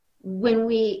when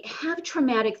we have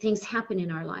traumatic things happen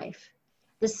in our life,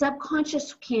 the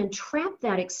subconscious can trap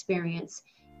that experience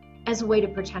as a way to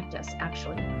protect us,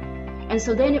 actually. And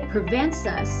so then it prevents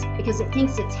us, because it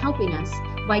thinks it's helping us,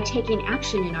 by taking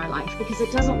action in our life, because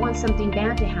it doesn't want something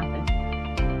bad to happen.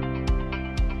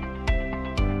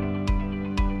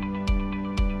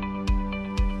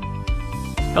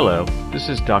 Hello, this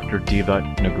is Dr. Diva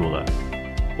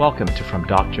Nagula. Welcome to From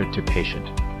Doctor to Patient,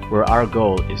 where our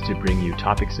goal is to bring you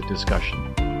topics of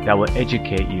discussion that will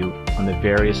educate you on the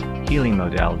various healing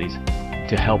modalities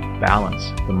to help balance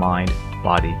the mind,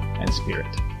 body, and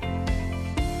spirit.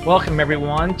 Welcome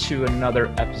everyone to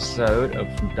another episode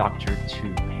of From Doctor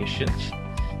to Patient.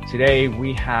 Today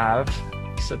we have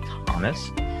Lisa Thomas.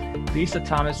 Lisa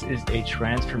Thomas is a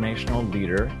transformational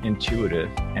leader, intuitive,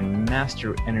 and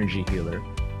master energy healer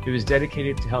who is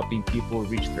dedicated to helping people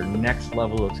reach their next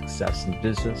level of success in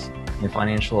business and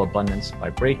financial abundance by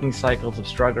breaking cycles of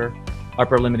struggle,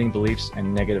 upper limiting beliefs,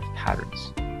 and negative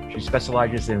patterns. She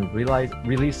specializes in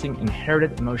releasing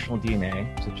inherited emotional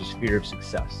DNA, such as fear of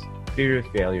success, fear of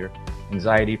failure,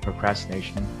 anxiety,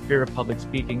 procrastination, fear of public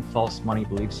speaking, false money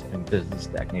beliefs, and business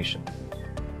stagnation.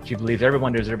 She believes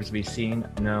everyone deserves to be seen,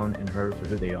 known, and heard for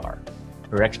who they are.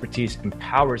 Her expertise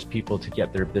empowers people to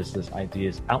get their business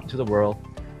ideas out into the world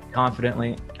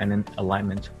confidently and in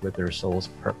alignment with their soul's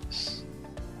purpose.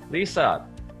 Lisa,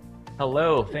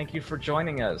 hello. Thank you for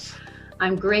joining us.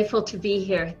 I'm grateful to be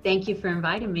here. Thank you for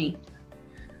inviting me.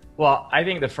 Well, I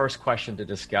think the first question to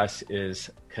discuss is,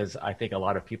 because I think a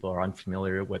lot of people are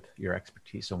unfamiliar with your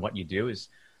expertise and what you do, is,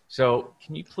 so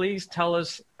can you please tell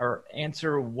us or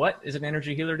answer, what does an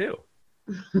energy healer do?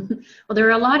 Well, there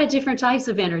are a lot of different types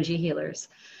of energy healers.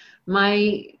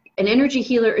 An energy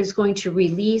healer is going to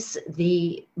release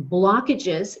the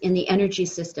blockages in the energy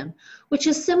system, which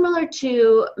is similar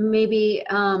to maybe,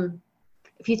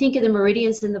 if you think of the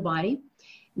meridians in the body,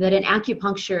 that an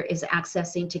acupuncture is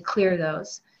accessing to clear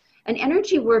those. An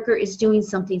energy worker is doing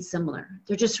something similar.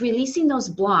 They're just releasing those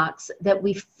blocks that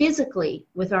we physically,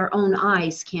 with our own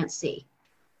eyes, can't see.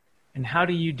 And how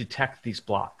do you detect these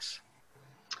blocks?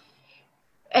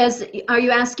 Are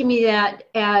you asking me that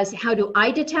as how do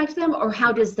I detect them, or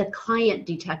how does the client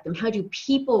detect them? How do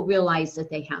people realize that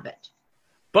they have it?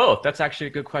 Both. That's actually a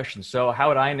good question. So how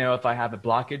would I know if I have a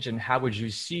blockage, and how would you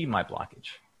see my blockage?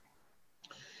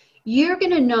 You're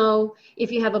going to know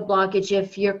if you have a blockage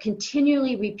if you're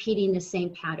continually repeating the same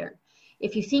pattern.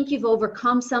 If you think you've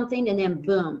overcome something and then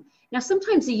boom. Now,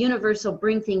 sometimes the universe will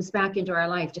bring things back into our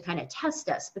life to kind of test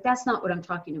us, but that's not what I'm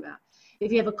talking about.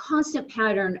 If you have a constant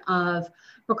pattern of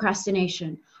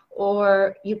procrastination,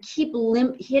 or you keep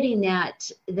hitting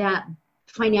that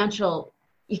financial,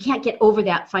 you can't get over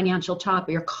that financial top,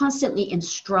 or you're constantly in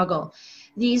struggle.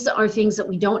 These are things that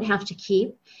we don't have to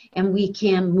keep, and we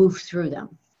can move through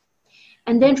them.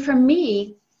 And then for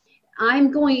me,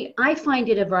 I find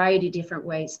it a variety of different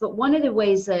ways, but one of the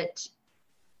ways that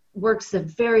works the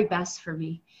very best for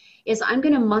me is I'm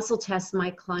going to muscle test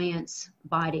my client's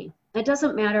body. It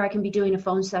doesn't matter. I can be doing a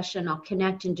phone session. I'll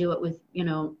connect and do it with,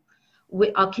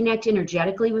 I'll connect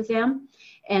energetically with them.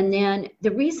 And then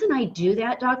the reason I do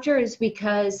that, doctor, is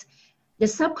because the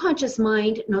subconscious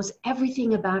mind knows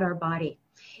everything about our body.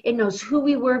 It knows who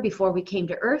we were before we came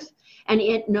to Earth, and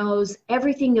it knows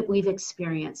everything that we've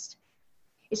experienced.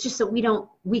 It's just that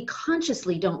we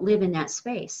consciously don't live in that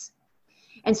space.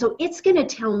 And so it's going to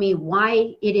tell me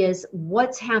why it is,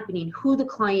 what's happening, who the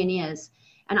client is,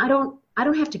 and I don't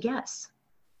have to guess.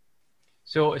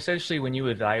 So essentially, when you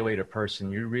evaluate a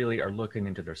person, you really are looking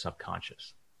into their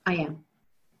subconscious. I am.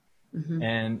 Mm-hmm.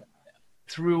 And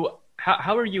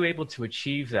how are you able to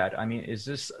achieve that? I mean, is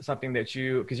this something that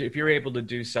because if you're able to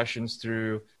do sessions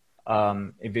through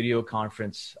a video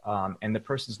conference and the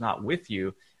person's not with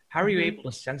you, how are you able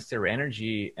to sense their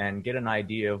energy and get an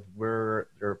idea of where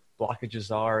their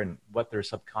blockages are and what their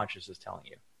subconscious is telling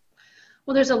you?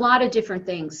 Well, there's a lot of different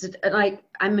things. Like,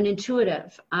 I'm an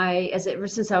intuitive. Ever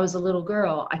since I was a little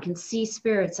girl, I can see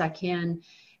spirits. I can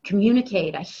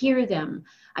communicate. I hear them.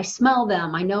 I smell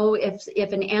them. I know if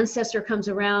an ancestor comes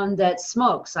around that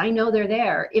smokes, I know they're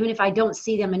there, even if I don't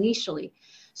see them initially.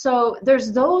 So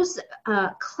there's those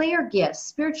clear gifts,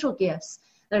 spiritual gifts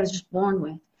that I was just born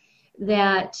with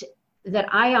that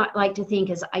I like to think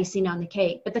is icing on the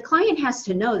cake. But the client has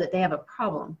to know that they have a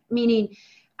problem, meaning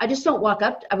I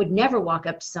would never walk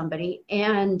up to somebody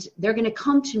and they're going to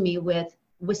come to me with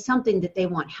something that they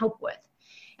want help with.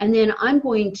 And then I'm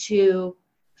going to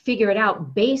figure it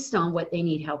out based on what they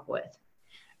need help with.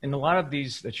 And a lot of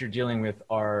these that you're dealing with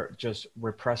are just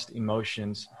repressed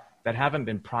emotions that haven't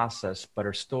been processed but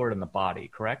are stored in the body,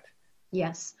 correct?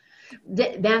 Yes,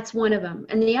 that's one of them.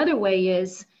 And the other way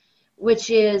is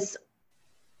which is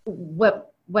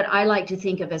what I like to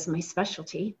think of as my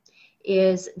specialty,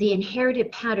 is the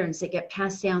inherited patterns that get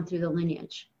passed down through the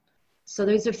lineage. So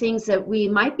those are things that we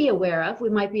might be aware of. We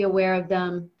might be aware of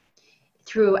them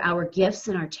through our gifts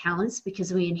and our talents,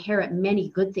 because we inherit many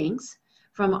good things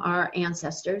from our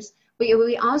ancestors. But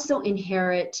we also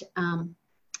inherit,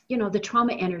 the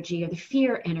trauma energy or the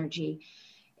fear energy,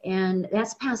 and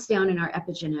that's passed down in our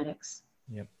epigenetics.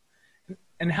 Yep.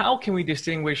 And how can we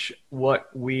distinguish what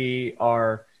we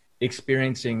are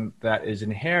experiencing that is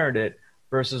inherited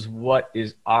versus what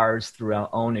is ours through our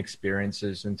own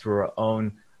experiences and through our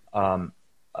own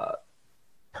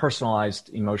personalized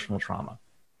emotional trauma?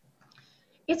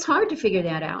 It's hard to figure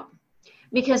that out,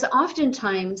 because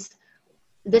oftentimes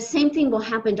the same thing will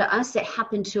happen to us that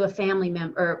happened to a family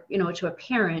member, or, to a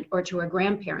parent or to a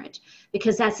grandparent,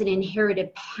 because that's an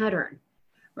inherited pattern,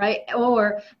 right?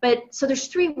 So there's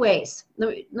three ways.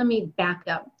 Let me back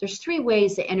up. There's three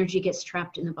ways that energy gets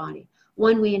trapped in the body.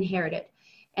 One, we inherit it,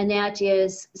 and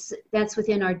that's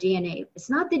within our DNA. It's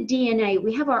not the DNA.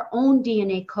 We have our own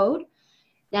DNA code.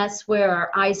 That's where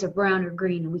our eyes are brown or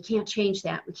green, and we can't change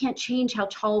that. We can't change how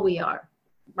tall we are,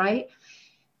 right?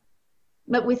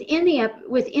 But within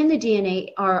the DNA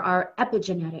are our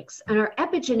epigenetics, and our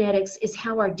epigenetics is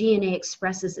how our DNA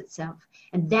expresses itself,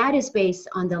 and that is based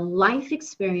on the life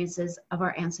experiences of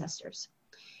our ancestors.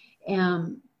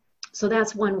 So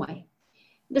that's one way.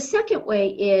 The second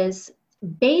way is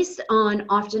based on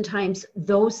oftentimes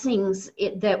those things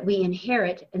that we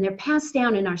inherit, and they're passed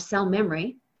down in our cell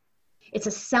memory. It's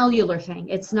a cellular thing.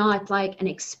 It's not like an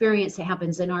experience that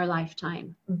happens in our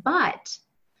lifetime. But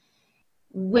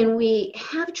when we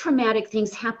have traumatic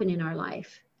things happen in our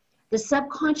life, the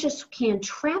subconscious can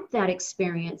trap that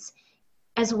experience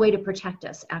as a way to protect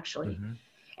us, actually. Mm-hmm.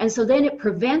 And so then it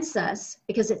prevents us,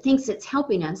 because it thinks it's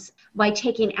helping us, by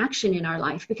taking action in our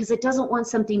life, because it doesn't want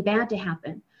something bad to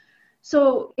happen.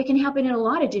 So it can happen in a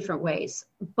lot of different ways,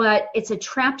 but it's a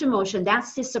trapped emotion.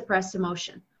 That's the suppressed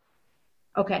emotion.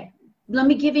 Okay, let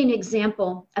me give you an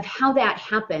example of how that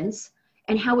happens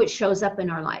and how it shows up in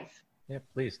our life. Yeah,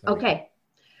 please. Okay.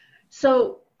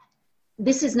 So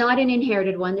this is not an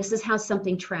inherited one. This is how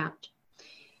something trapped.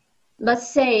 Let's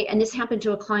say, and this happened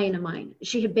to a client of mine.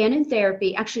 She had been in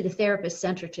therapy. Actually, the therapist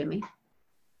sent her to me.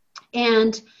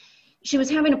 And she was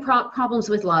having problems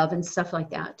with love and stuff like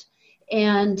that.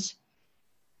 And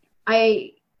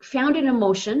I found an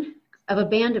emotion of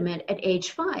abandonment at age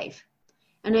 5.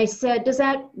 And I said, does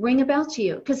that ring a bell to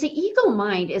you? Because the ego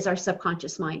mind is our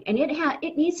subconscious mind. And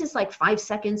it needs just like 5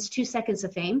 seconds, 2 seconds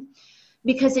of fame.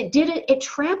 Because it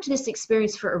trapped this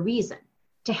experience for a reason,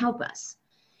 to help us.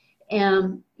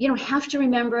 And you don't have to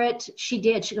remember it. She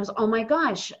did. She goes, oh my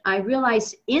gosh, I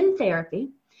realized in therapy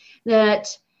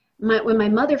that when my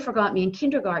mother forgot me in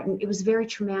kindergarten, it was very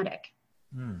traumatic.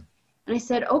 And I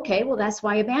said, okay, well, that's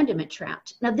why abandonment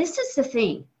trapped. Now, this is the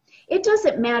thing. It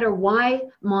doesn't matter why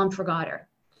mom forgot her.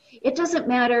 It doesn't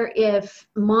matter if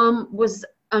mom was,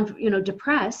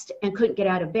 depressed and couldn't get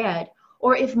out of bed,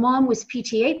 or if mom was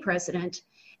PTA president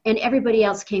and everybody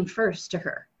else came first to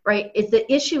her, right? The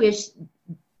issue is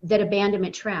that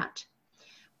abandonment trapped.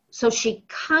 So she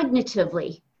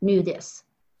cognitively knew this.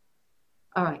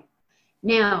 All right.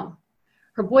 Now,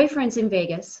 her boyfriend's in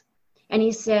Vegas, and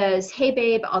he says, hey,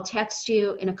 babe, I'll text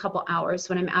you in a couple hours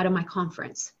when I'm out of my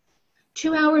conference.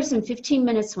 2 hours and 15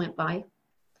 minutes went by,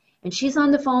 and she's on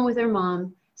the phone with her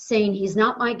mom saying, he's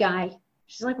not my guy.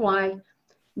 She's like, why?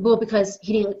 Well, because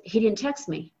he didn't text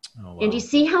me. Oh, wow. And you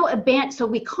see how so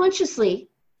we consciously,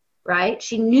 right?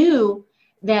 She knew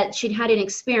that she'd had an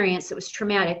experience that was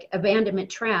traumatic, abandonment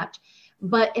trapped.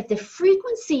 But if the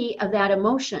frequency of that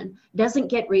emotion doesn't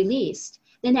get released,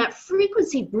 then that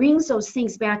frequency brings those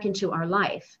things back into our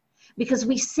life, because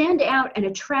we send out and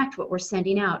attract what we're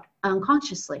sending out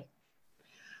unconsciously.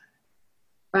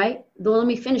 Right? Well, let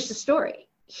me finish the story.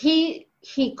 He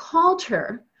called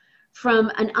her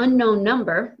from an unknown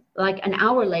number like an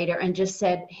hour later and just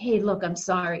said, hey, look, I'm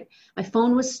sorry. My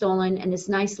phone was stolen and this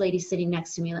nice lady sitting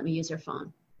next to me let me use her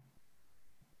phone.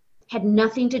 Had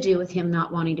nothing to do with him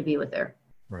not wanting to be with her.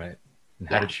 Right. And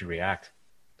how did she react?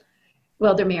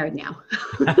 Well, they're married now.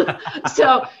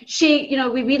 So she,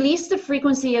 we released the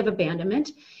frequency of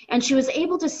abandonment, and she was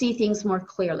able to see things more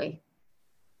clearly.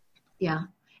 Yeah.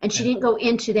 And she didn't go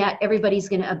into that, everybody's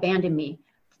going to abandon me,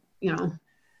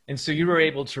 And so you were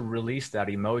able to release that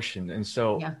emotion. And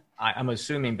so I'm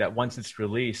assuming that once it's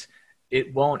released,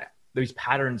 it won't, these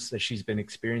patterns that she's been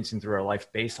experiencing through her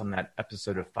life based on that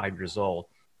episode of 5 years old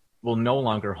will no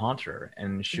longer haunt her.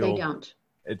 And they don't.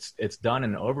 It's done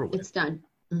and over with. It's done.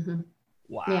 Mm-hmm.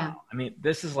 Wow. Yeah. I mean,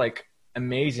 this is like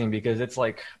amazing, because it's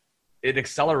like it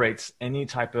accelerates any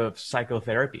type of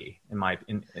psychotherapy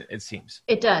it seems.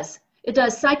 It does. It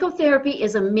does. Psychotherapy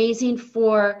is amazing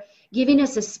for giving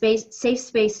us a safe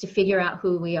space to figure out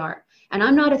who we are. And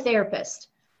I'm not a therapist.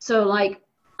 So like,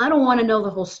 I don't want to know the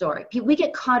whole story. We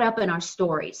get caught up in our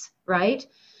stories, right?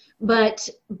 But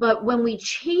when we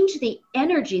change the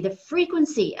energy, the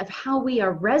frequency of how we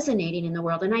are resonating in the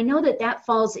world, and I know that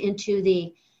falls into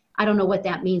the, I don't know what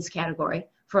that means category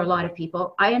for a lot of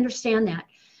people. I understand that.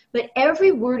 But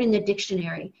every word in the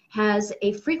dictionary has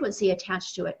a frequency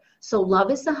attached to it. So love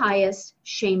is the highest,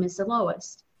 shame is the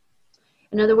lowest.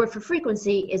 Another word for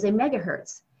frequency is a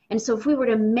megahertz. And so if we were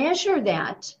to measure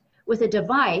that with a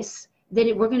device,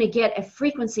 then we're going to get a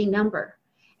frequency number.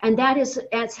 And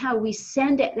that's how we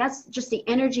send it. That's just the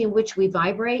energy in which we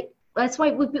vibrate. That's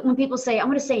why when people say, I'm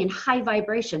going to say in high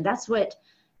vibration, that's what,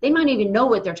 they might even know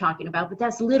what they're talking about, but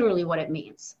that's literally what it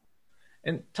means.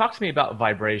 And talk to me about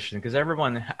vibration, because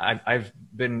everyone, I've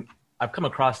come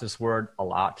across this word a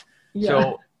lot.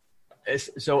 Yeah.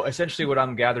 So essentially what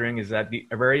I'm gathering is that the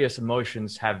various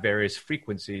emotions have various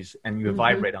frequencies and you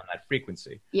vibrate on that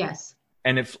frequency. Yes.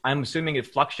 And if I'm assuming it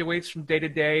fluctuates from day to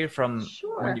day,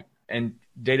 sure. And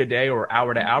day to day or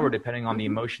hour to hour, depending on the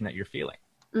emotion that you're feeling.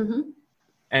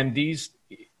 And these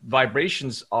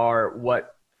vibrations are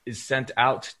what is sent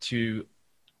out to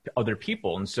other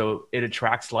people. And so it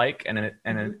attracts like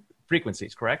and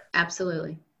frequencies, correct?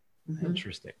 Absolutely.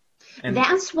 Interesting. And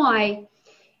that's why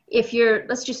if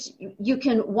you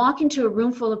can walk into a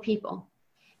room full of people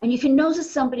and you can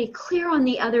notice somebody clear on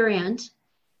the other end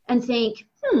and think,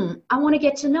 I want to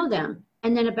get to know them.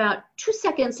 And then about 2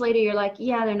 seconds later, you're like,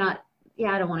 I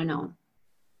don't want to know them.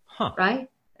 Huh. Right?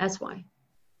 That's why.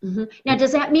 Now,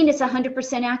 does that mean it's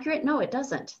 100% accurate? No, it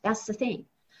doesn't. That's the thing.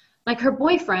 Like her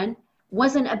boyfriend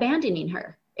wasn't abandoning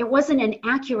her. It wasn't an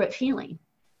accurate feeling.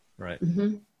 Right.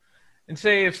 And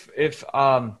say if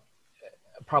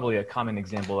probably a common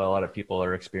example that a lot of people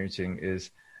are experiencing is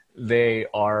they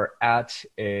are at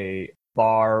a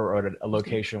bar or a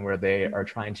location where they are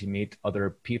trying to meet other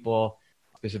people.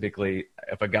 Specifically,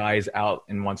 if a guy is out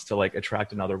and wants to like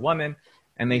attract another woman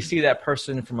and they see that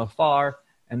person from afar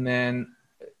and then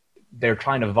they're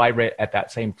trying to vibrate at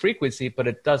that same frequency, but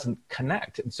it doesn't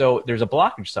connect. And so there's a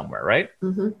blockage somewhere, right?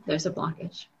 There's a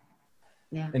blockage.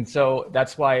 Yeah. And so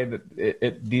that's why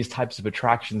these types of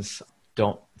attractions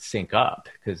don't sync up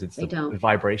because it's the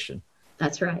vibration.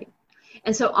 That's right.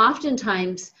 And so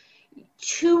oftentimes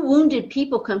two wounded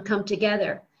people can come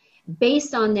together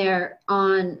based on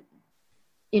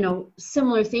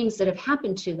similar things that have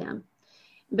happened to them.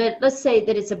 But let's say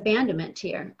that it's abandonment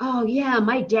here. Oh yeah,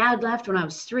 my dad left when I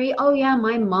was 3. Oh yeah,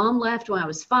 my mom left when I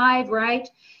was 5, right?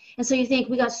 And so you think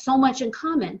we got so much in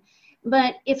common.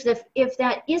 But if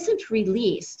that isn't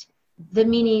released, the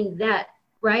meaning that,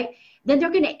 right, then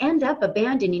they're going to end up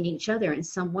abandoning each other in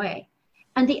some way.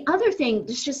 And the other thing,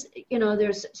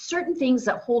 there's certain things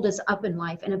that hold us up in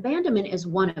life, and abandonment is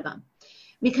one of them.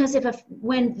 Because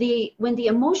when the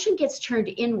emotion gets turned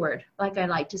inward, like I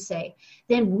like to say,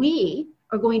 then we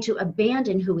are going to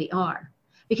abandon who we are,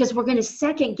 because we're going to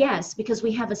second guess, because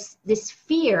we have this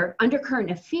fear,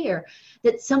 undercurrent of fear,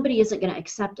 that somebody isn't going to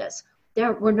accept us.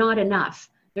 We're not enough.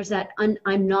 There's that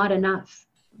I'm not enough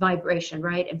vibration,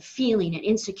 right? And feeling and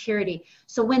insecurity.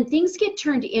 So when things get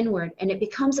turned inward and it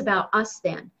becomes about us,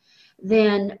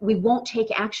 then we won't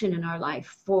take action in our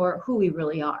life for who we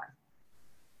really are.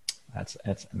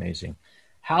 That's amazing.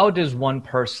 How does one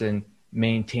person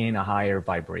maintain a higher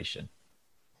vibration?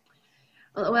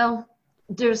 Well,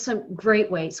 there's some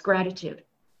great ways. Gratitude.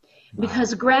 Wow.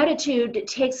 Because gratitude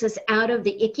takes us out of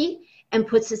the icky and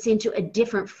puts us into a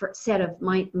different set of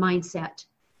mindset.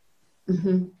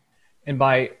 And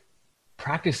by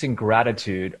practicing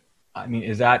gratitude, I mean,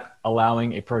 is that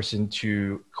allowing a person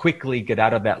to quickly get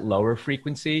out of that lower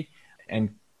frequency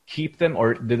and keep them,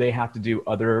 or do they have to do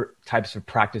other types of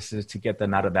practices to get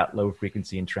them out of that low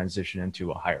frequency and transition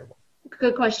into a higher one?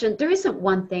 Good question. There isn't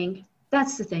one thing.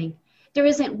 That's the thing. There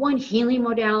isn't one healing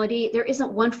modality. There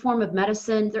isn't one form of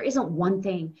medicine. There isn't one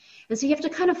thing. And so you have to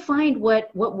kind of find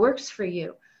what works for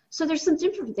you. So there's some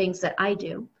different things that I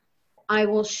do. I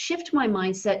will shift my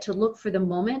mindset to look for the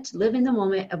moment, live in the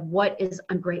moment of what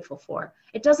I'm grateful for.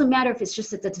 It doesn't matter if it's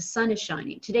just that the sun is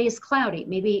shining. Today is cloudy.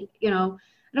 Maybe, I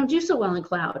don't do so well in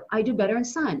cloud. I do better in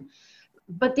sun.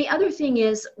 But the other thing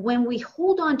is, when we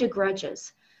hold on to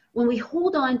grudges, when we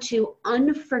hold on to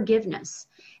unforgiveness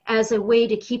as a way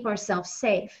to keep ourselves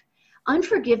safe,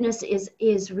 unforgiveness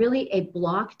is really a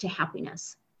block to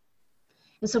happiness.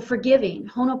 And so forgiving,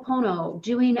 Ho'oponopono,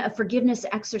 doing a forgiveness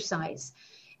exercise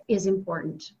is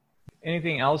important.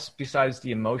 anything else besides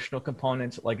the emotional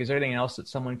components? Like, is there anything else that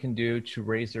someone can do to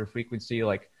raise their frequency,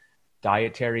 like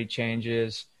dietary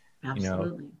changes,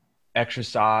 Absolutely.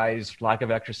 Exercise, lack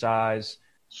of exercise?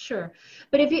 Sure.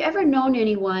 But have you ever known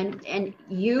anyone, and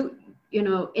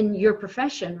in your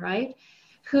profession, right,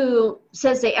 who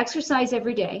says they exercise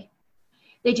every day,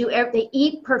 they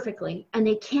eat perfectly, and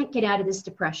they can't get out of this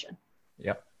depression?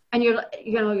 Yep. And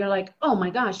you're like, oh my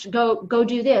gosh, go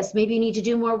do this. Maybe you need to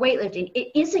do more weightlifting.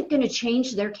 It isn't going to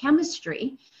change their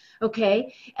chemistry.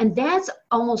 Okay. And that's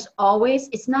almost always,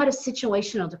 it's not a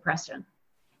situational depression.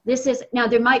 Now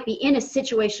there might be in a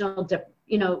situational,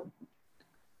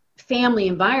 family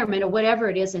environment or whatever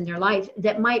it is in their life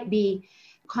that might be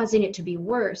causing it to be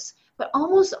worse, but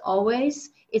almost always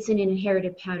it's an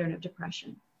inherited pattern of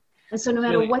depression. And so no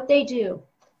matter what they do.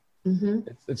 Mm-hmm.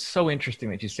 It's so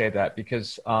interesting that you say that,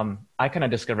 because I kind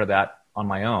of discovered that on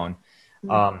my own.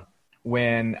 Mm-hmm.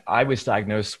 When I was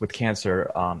diagnosed with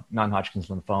cancer, non-Hodgkin's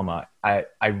lymphoma,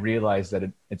 I realized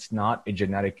that it's not a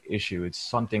genetic issue. It's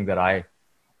something that I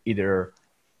either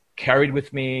carried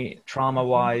with me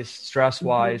trauma-wise,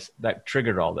 stress-wise, mm-hmm. that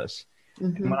triggered all this.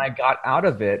 Mm-hmm. And when I got out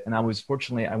of it, and I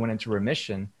went into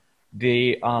remission,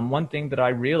 the one thing that I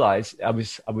realized I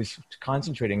was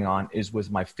concentrating on was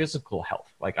my physical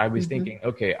health. Like I was mm-hmm. thinking,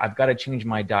 okay, I've got to change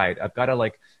my diet. I've got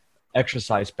to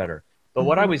exercise better. But mm-hmm.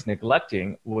 what I was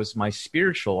neglecting was my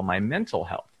spiritual, my mental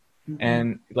health. Mm-hmm.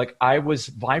 And I was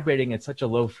vibrating at such a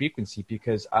low frequency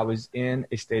because I was in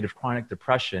a state of chronic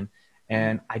depression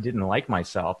and I didn't like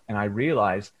myself. And I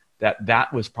realized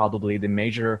that was probably the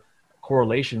major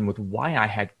correlation with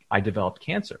why I developed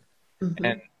cancer. Mm-hmm.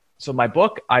 And so my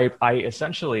book, I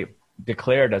essentially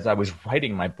declared as I was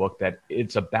writing my book that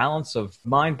it's a balance of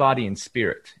mind, body, and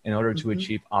spirit in order to mm-hmm.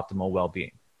 achieve optimal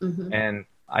well-being. Mm-hmm. And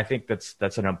I think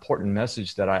that's an important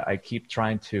message that I keep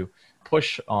trying to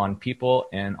push on people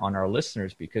and on our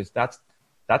listeners, because that's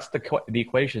the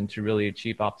equation to really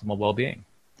achieve optimal well-being.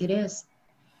 It is.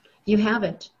 You have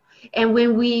it. And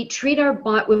when we treat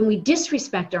when we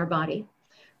disrespect our body,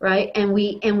 right, and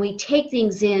we take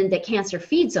things in that cancer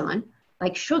feeds on,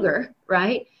 like sugar,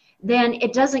 right, then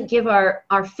it doesn't give our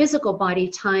physical body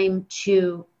time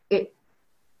to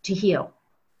heal.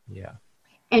 Yeah.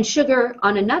 And sugar,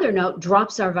 on another note,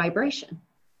 drops our vibration.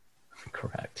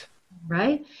 Correct.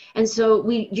 Right? And so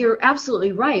you're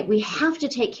absolutely right. We have to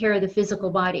take care of the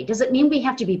physical body. Does it mean we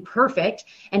have to be perfect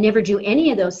and never do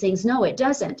any of those things? No, it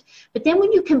doesn't. But then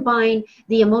when you combine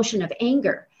the emotion of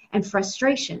anger and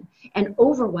frustration and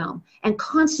overwhelm and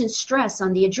constant stress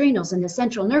on the adrenals and the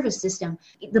central nervous system,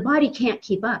 the body can't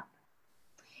keep up.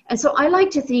 And so I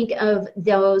like to think of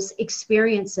those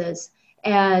experiences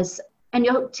as, and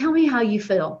tell me how you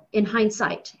feel in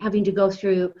hindsight, having to go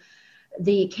through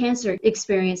the cancer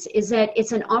experience, is that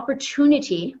it's an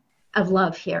opportunity of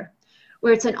love here,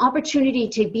 where it's an opportunity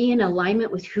to be in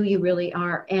alignment with who you really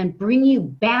are and bring you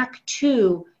back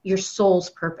to your soul's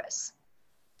purpose.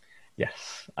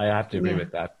 Yes, I have to agree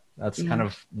with that. That's kind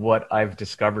of what I've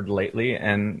discovered lately.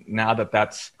 And now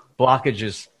that's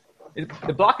blockages,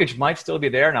 the blockage might still be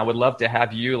there. And I would love to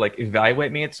have you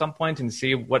evaluate me at some point and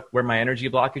see where my energy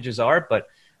blockages are. But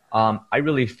I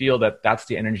really feel that that's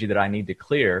the energy that I need to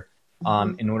clear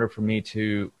in order for me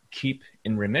to keep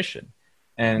in remission.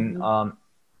 And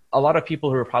a lot of people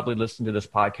who are probably listening to this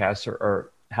podcast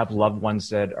or have loved ones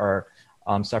that are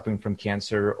suffering from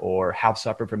cancer or have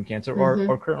suffered from cancer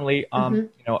or currently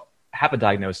have a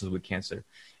diagnosis with cancer.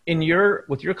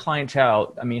 With your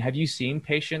clientele, I mean, have you seen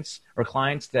patients or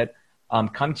clients that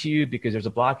come to you because there's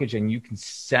a blockage and you can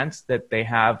sense that they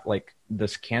have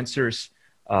this cancerous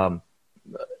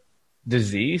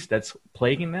disease that's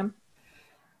plaguing them?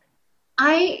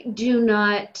 I do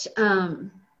not,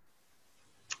 I'm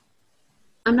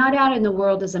not out in the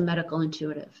world as a medical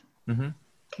intuitive. Mm-hmm.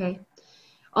 Okay.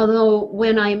 Although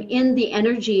when I'm in the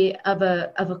energy of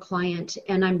a client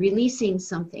and I'm releasing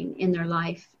something in their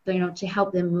life, to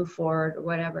help them move forward or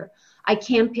whatever, I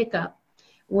can pick up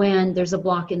when there's a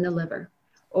block in the liver,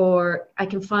 or I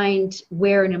can find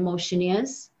where an emotion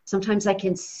is. Sometimes I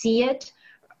can see it.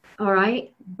 All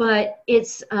right. But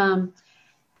it's,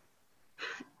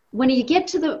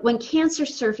 when cancer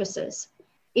surfaces,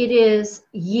 it is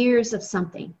years of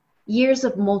something, years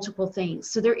of multiple things.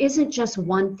 So there isn't just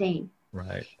one thing.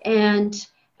 Right. And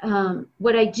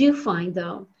what I do find,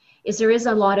 though, is there is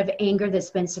a lot of anger that's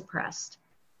been suppressed.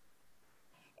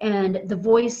 And the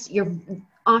voice,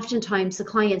 oftentimes the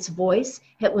client's voice,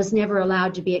 it was never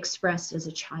allowed to be expressed as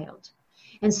a child.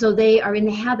 And so they are in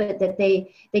the habit that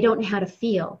they don't know how to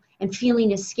feel. And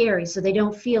feeling is scary, so they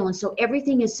don't feel. And so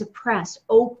everything is suppressed,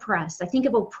 oppressed. I think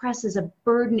of oppress as a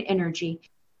burden energy.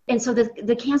 And so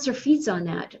the cancer feeds on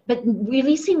that. But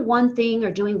releasing one thing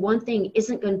or doing one thing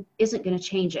isn't going to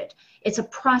change it. It's a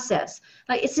process.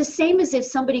 Like, it's the same as if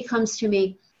somebody comes to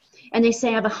me and they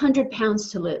say, I have 100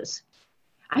 pounds to lose.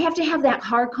 I have to have that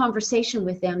hard conversation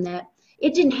with them that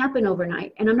it didn't happen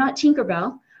overnight. And I'm not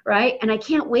Tinkerbell, right? And I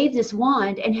can't wave this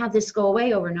wand and have this go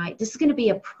away overnight. This is going to be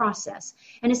a process.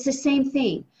 And it's the same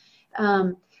thing.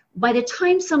 By the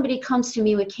time somebody comes to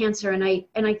me with cancer, and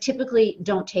I typically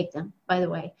don't take them, by the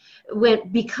way,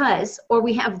 or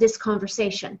we have this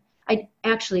conversation. I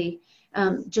actually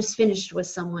just finished with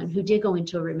someone who did go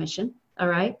into a remission, all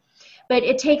right? But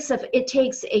it takes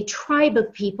a tribe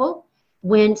of people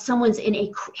when someone's in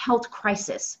a health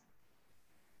crisis.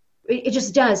 It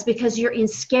just does, because you're in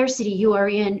scarcity, you are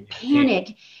in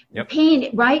panic, pain,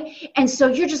 right? And so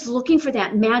you're just looking for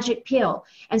that magic pill.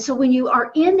 And so when you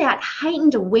are in that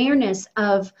heightened awareness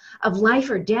of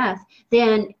life or death,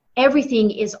 then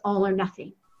everything is all or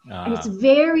nothing. And it's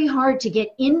very hard to get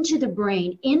into the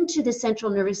brain, into the central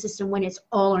nervous system when it's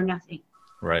all or nothing.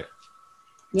 Right.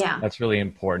 Yeah. That's really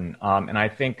important. And I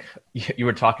think you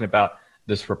were talking about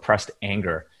this repressed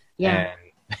anger. Yeah. And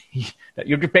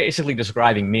you're basically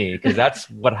describing me, because that's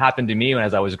what happened to me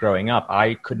as I was growing up.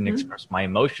 I couldn't express my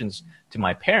emotions to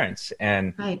my parents,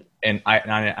 and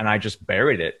I just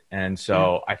buried it. And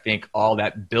so I think all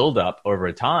that buildup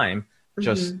over time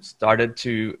just started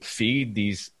to feed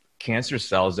these cancer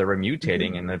cells that were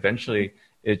mutating, and eventually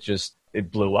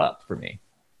it blew up for me.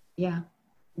 Yeah.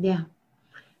 Yeah.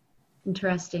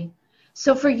 Interesting.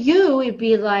 So for you, it'd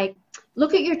be like,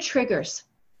 look at your triggers,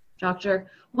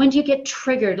 doctor. When do you get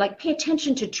triggered? Like, pay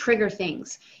attention to trigger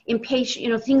things,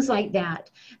 impatient, things like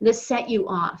that set you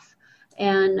off,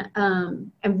 and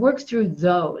work through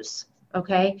those.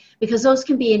 Okay, because those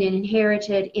can be an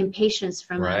inherited impatience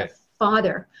from a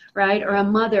father, right, or a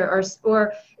mother,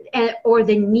 or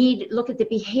the need. Look at the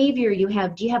behavior you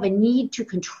have. Do you have a need to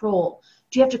control?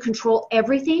 Do you have to control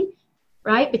everything,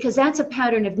 right? Because that's a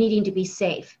pattern of needing to be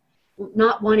safe,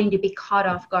 not wanting to be caught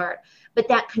off guard. But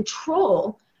that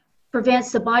control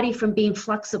prevents the body from being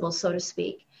flexible, so to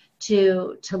speak,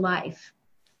 to life.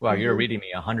 Wow, you're reading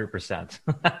me 100%.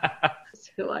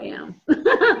 That's who I am.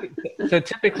 So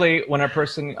typically when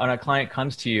a client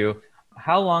comes to you,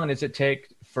 how long does it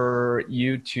take for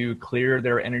you to clear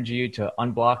their energy, to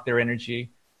unblock their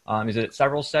energy? Is it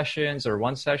several sessions or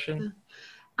one session?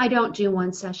 I don't do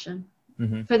one session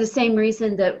for the same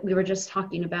reason that we were just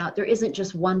talking about. There isn't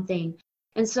just one thing.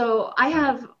 And so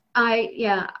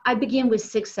I begin with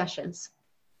 6 sessions.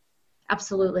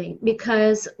 Absolutely.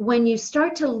 Because when you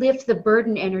start to lift the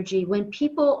burden energy, when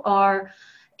people are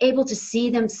able to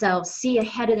see themselves, see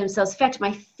ahead of themselves. In fact,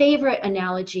 my favorite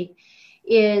analogy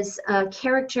is a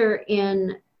character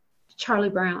in Charlie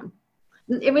Brown.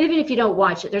 Even if you don't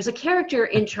watch it, there's a character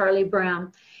in Charlie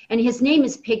Brown, and his name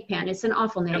is Pigpen. It's an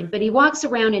awful name, but he walks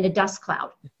around in a dust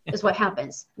cloud is what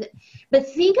happens. But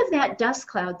think of that dust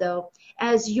cloud, though,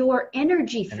 as your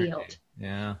energy field.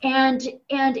 Yeah. And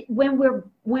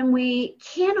when we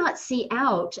cannot see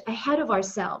out ahead of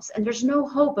ourselves, and there's no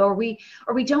hope, or we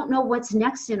don't know what's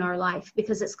next in our life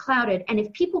because it's clouded, and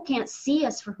if people can't see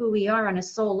us for who we are on a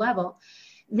soul level,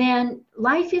 then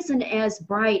life isn't as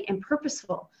bright and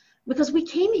purposeful, because we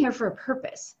came here for a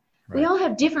purpose. Right. We all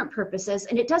have different purposes,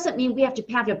 and it doesn't mean we have to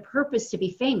have a purpose to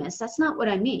be famous. That's not what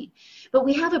I mean. But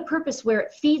we have a purpose where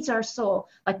it feeds our soul,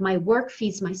 like my work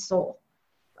feeds my soul.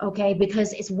 Okay,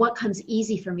 because it's what comes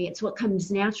easy for me. It's what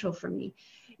comes natural for me.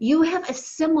 You have a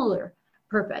similar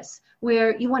purpose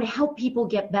where you want to help people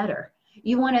get better.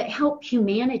 You want to help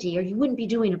humanity, or you wouldn't be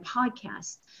doing a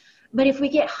podcast. But if we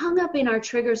get hung up in our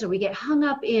triggers, or we get hung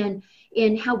up in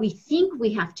how we think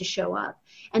we have to show up,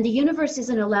 and the universe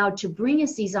isn't allowed to bring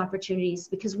us these opportunities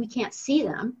because we can't see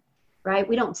them, right?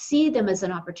 We don't see them as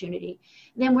an opportunity,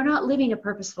 then we're not living a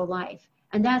purposeful life.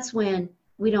 And that's when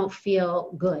we don't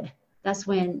feel good. That's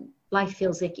when life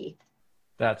feels icky.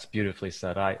 That's beautifully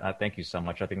said. I thank you so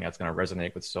much. I think that's going to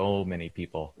resonate with so many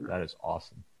people. That is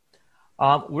awesome.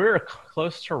 We're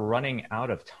close to running out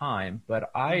of time, but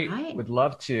I would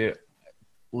love to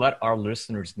let our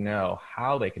listeners know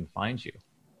how they can find you.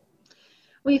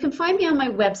 Well, you can find me on my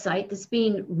website that's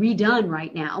being redone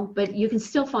right now, but you can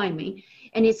still find me.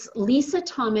 And it's Lisa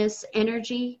Thomas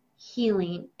Energy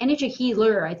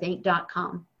Healer, I think,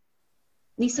 .com.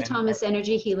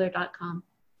 LisaThomasEnergyHealer.com.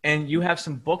 And you have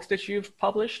some books that you've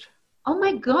published? Oh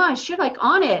my gosh, you're like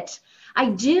on it. I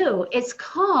do. It's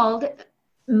called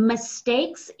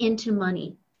Mistakes into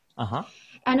Money. Uh-huh.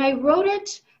 And I wrote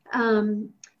it,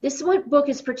 this book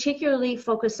is particularly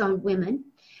focused on women,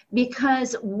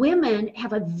 because women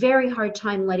have a very hard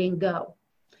time letting go.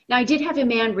 Now, I did have a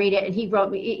man read it, and he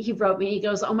wrote me, he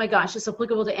goes, oh my gosh, it's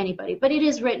applicable to anybody, but it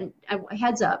is written,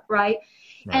 heads up, right?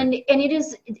 And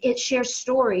it shares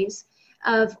stories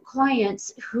of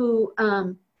clients who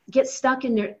got stuck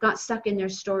in their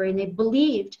story, and they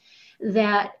believed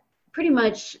that pretty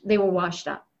much they were washed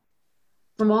up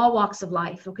from all walks of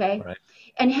life, okay? Right.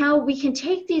 And how we can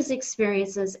take these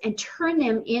experiences and turn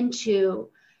them into,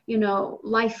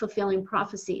 life-fulfilling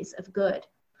prophecies of good.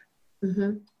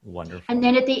 Mm-hmm. Wonderful. And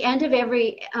then at the end of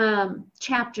every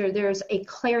chapter, there's a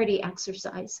clarity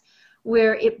exercise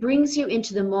where it brings you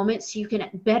into the moment so you can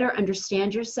better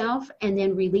understand yourself and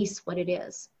then release what it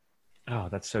is. Oh,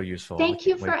 that's so useful. Thank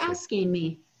you for asking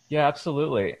me. Yeah,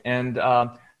 absolutely. And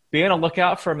be on a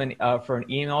lookout for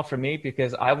an email from me,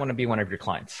 because I want to be one of your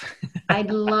clients. I'd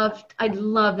love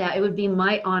that. It would be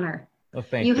my honor. Well,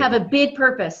 thank you. You have a big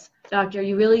purpose, Doctor.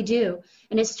 You really do.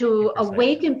 And it's to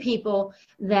awaken people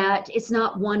that it's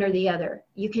not one or the other.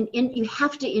 You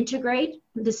have to integrate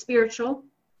the spiritual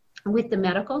with the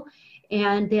medical,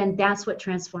 and then that's what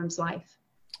transforms life.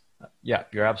 Yeah,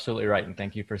 you're absolutely right. And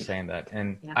thank you for saying that.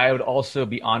 And I would also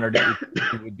be honored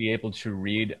if you would be able to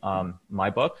read my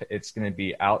book. It's going to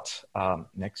be out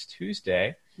next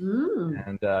Tuesday.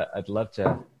 And I'd love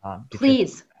to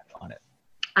please on it.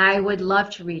 I would love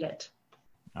to read it.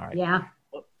 All right. Yeah.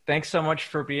 Well, thanks so much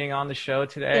for being on the show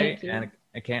today. Thank you. And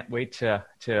I can't wait to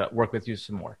work with you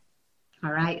some more.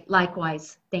 All right.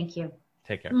 Likewise. Thank you.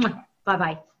 Take care.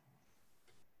 Bye-bye.